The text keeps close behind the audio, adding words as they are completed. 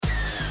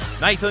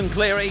Nathan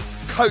Cleary,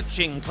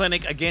 coaching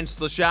clinic against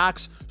the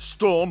Sharks.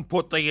 Storm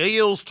put the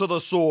Eels to the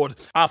sword.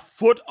 A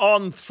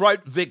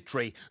foot-on-throat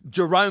victory.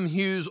 Jerome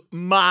Hughes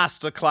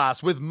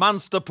masterclass with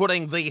Munster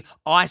putting the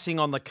icing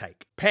on the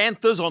cake.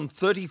 Panthers on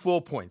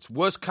 34 points.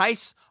 Worst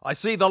case, I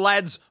see the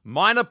lads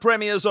minor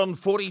premiers on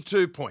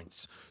 42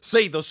 points.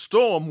 See the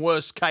Storm,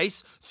 worst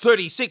case,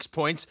 36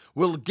 points,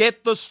 will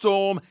get the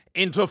Storm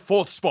into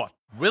fourth spot.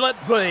 Will it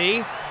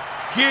be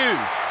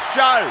Hughes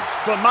shows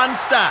for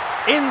Munster,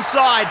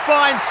 inside,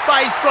 finds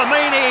space for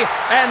Meaney,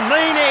 and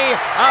Meaney,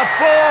 a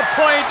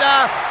four-pointer.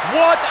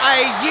 What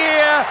a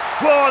year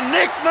for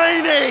Nick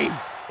Meaney!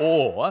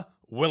 Or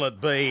will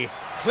it be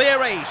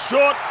Cleary,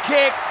 short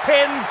kick,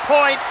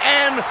 pinpoint,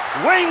 and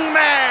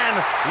wingman!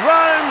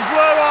 Rome's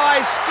Luai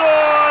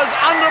scores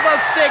under the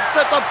sticks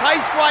at the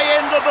Paceway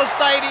end of the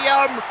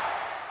stadium.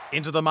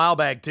 Into the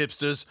mailbag,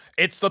 tipsters.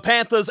 It's the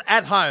Panthers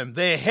at home.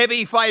 They're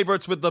heavy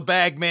favourites with the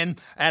Bagmen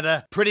and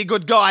a pretty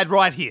good guide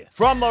right here.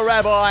 From the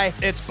Rabbi,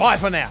 it's bye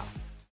for now.